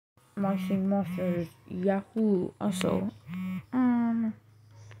my Sing Monsters Yahoo. Also,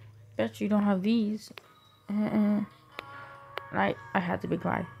 bet you don't have these. And I had to be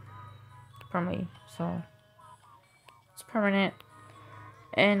glad permanently, so it's permanent.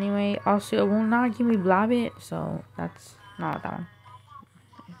 Anyway, also it will not give me Blobbit, so that's not that one.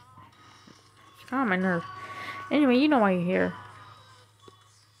 It's kind of my nerve. Anyway, you know why you're here.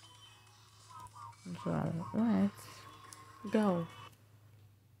 So let's go.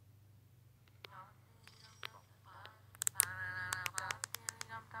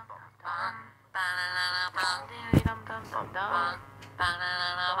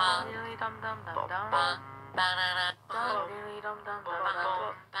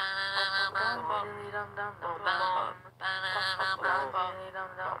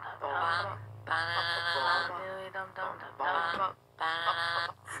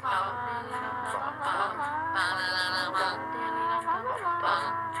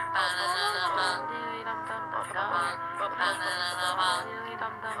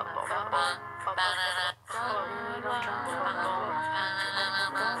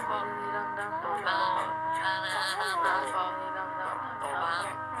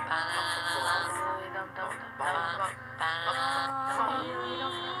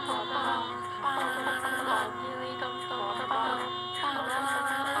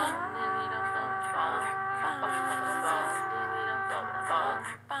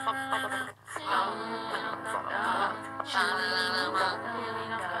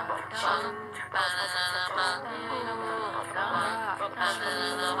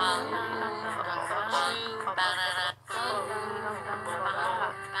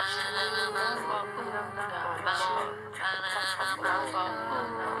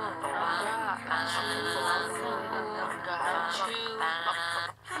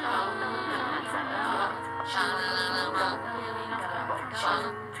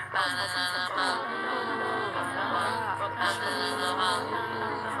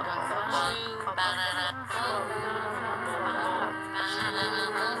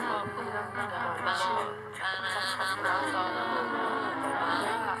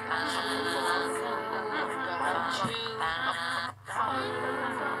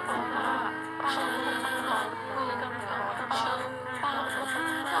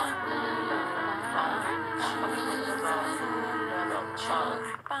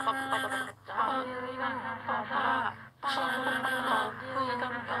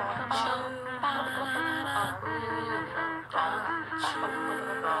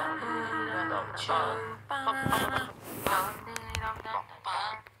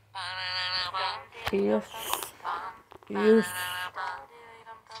 Yes. Yes.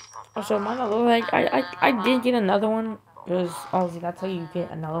 Also, my other leg, I did get another one, because obviously that's how you get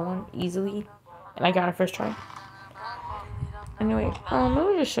another one easily, and I got it first try. Anyway, let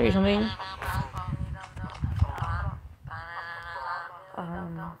me just show you something.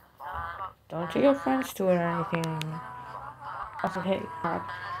 Don't take your friends to it or anything. Also, hey,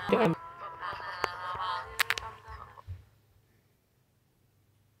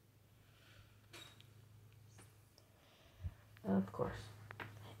 of course.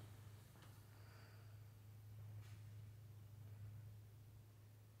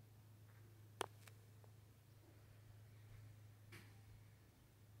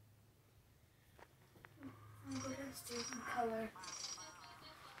 I'm going to do some color.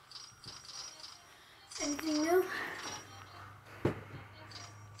 Anything new?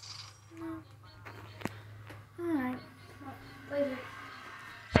 No. Alright. Later.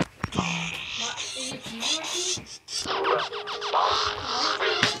 What? Is it you working?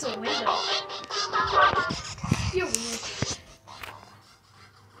 It's a window. You're weird.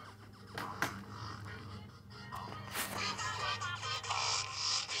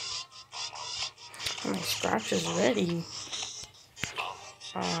 My scratch is ready.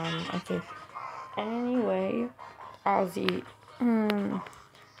 Okay. Anyway, Ozzy.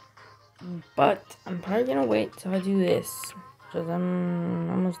 But I'm probably gonna wait till I do this, because I'm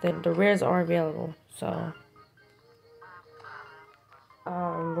almost there. The rares are available, so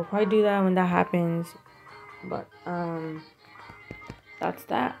we'll probably do that when that happens. But that's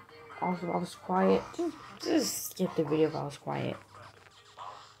that. Also, I was quiet. Just skip the video if I was quiet.